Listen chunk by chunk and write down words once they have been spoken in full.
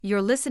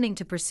You're listening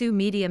to Pursue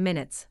Media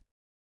Minutes.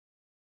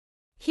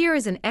 Here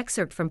is an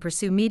excerpt from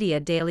Pursue Media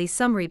Daily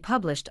Summary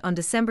published on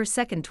December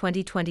 2,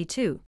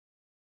 2022.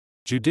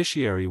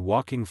 Judiciary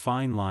walking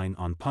fine line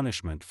on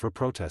punishment for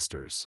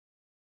protesters.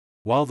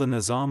 While the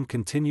Nezam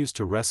continues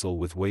to wrestle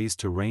with ways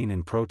to rein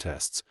in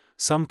protests,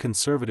 some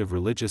conservative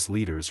religious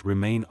leaders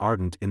remain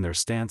ardent in their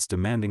stance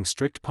demanding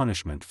strict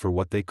punishment for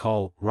what they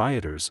call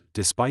rioters,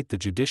 despite the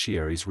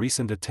judiciary's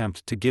recent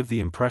attempt to give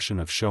the impression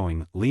of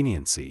showing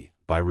leniency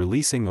by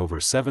releasing over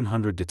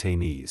 700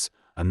 detainees,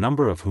 a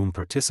number of whom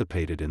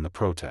participated in the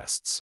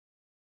protests.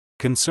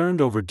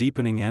 Concerned over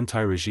deepening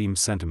anti-regime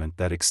sentiment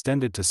that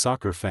extended to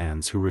soccer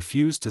fans who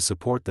refused to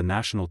support the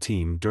national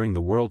team during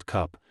the World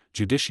Cup,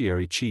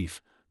 Judiciary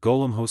Chief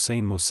Gholam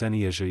Hossein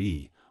Mohseni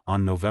Ajayi,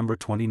 on November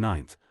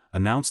 29,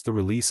 announced the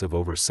release of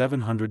over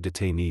 700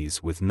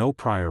 detainees with no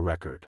prior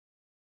record.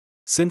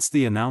 Since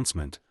the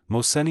announcement,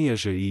 Mohseni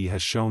Ajayi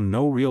has shown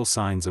no real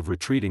signs of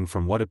retreating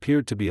from what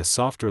appeared to be a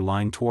softer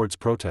line towards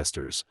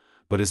protesters,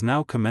 but is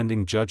now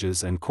commending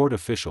judges and court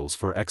officials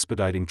for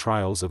expediting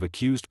trials of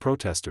accused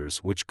protesters,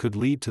 which could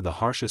lead to the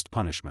harshest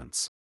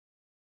punishments.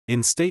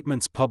 In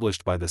statements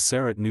published by the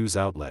Sarat news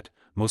outlet,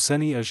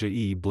 Mohseni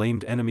Ajayi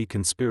blamed enemy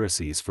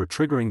conspiracies for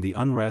triggering the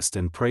unrest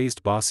and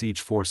praised Basij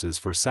forces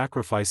for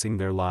sacrificing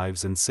their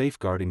lives and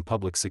safeguarding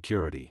public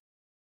security.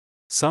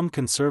 Some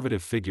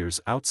conservative figures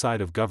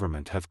outside of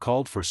government have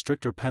called for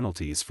stricter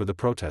penalties for the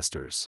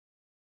protesters.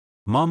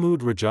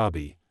 Mahmoud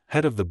Rajabi,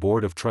 head of the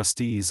Board of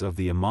Trustees of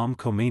the Imam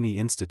Khomeini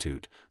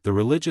Institute, the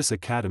religious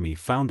academy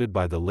founded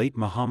by the late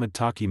Muhammad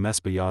Taqi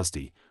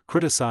Mesbayazdi,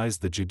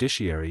 criticized the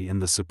judiciary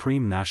and the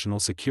Supreme National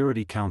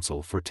Security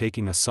Council for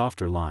taking a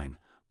softer line,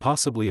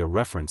 possibly a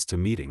reference to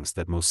meetings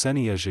that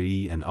Mohseni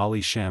Ajayi and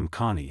Ali Sham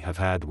Khani have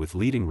had with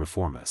leading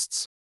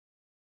reformists.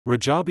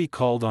 Rajabi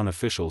called on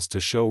officials to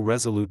show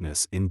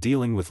resoluteness in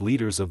dealing with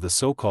leaders of the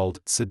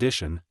so-called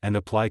sedition and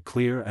apply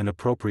clear and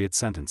appropriate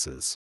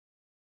sentences.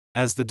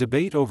 As the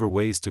debate over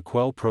ways to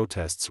quell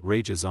protests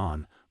rages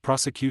on,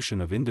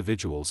 prosecution of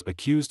individuals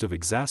accused of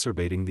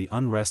exacerbating the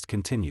unrest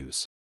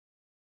continues.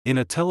 In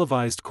a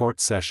televised court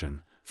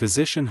session,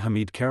 physician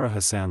Hamid Kara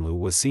Hassanlu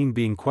was seen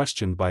being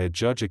questioned by a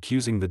judge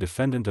accusing the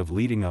defendant of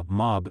leading a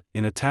mob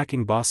in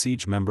attacking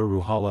Basij member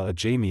Ruhollah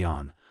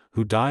Ajamian,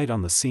 who died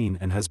on the scene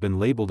and has been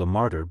labeled a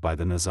martyr by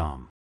the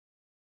Nezam.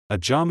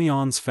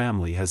 Ajamian's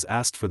family has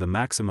asked for the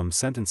maximum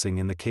sentencing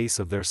in the case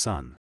of their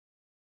son.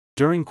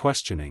 During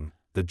questioning,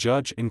 the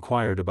judge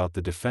inquired about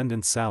the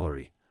defendant's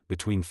salary,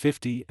 between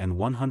 50 and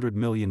 100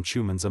 million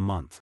chumans a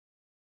month.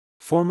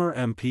 Former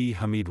MP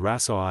Hamid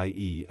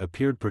Rasoai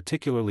appeared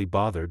particularly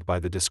bothered by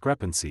the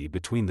discrepancy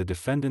between the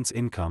defendant's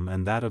income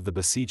and that of the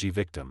Basiji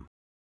victim.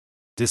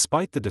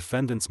 Despite the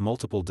defendant's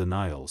multiple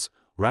denials,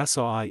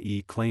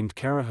 Rasoai claimed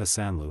Kara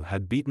Hassanlu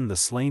had beaten the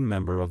slain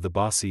member of the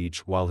Basij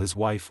while his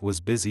wife was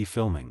busy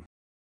filming.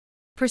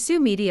 Pursue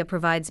Media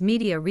provides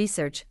media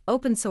research,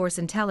 open-source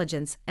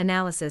intelligence,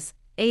 analysis,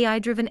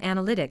 AI-driven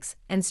analytics,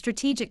 and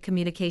strategic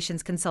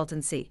communications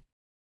consultancy.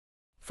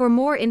 For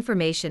more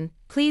information,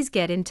 please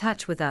get in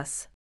touch with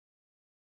us.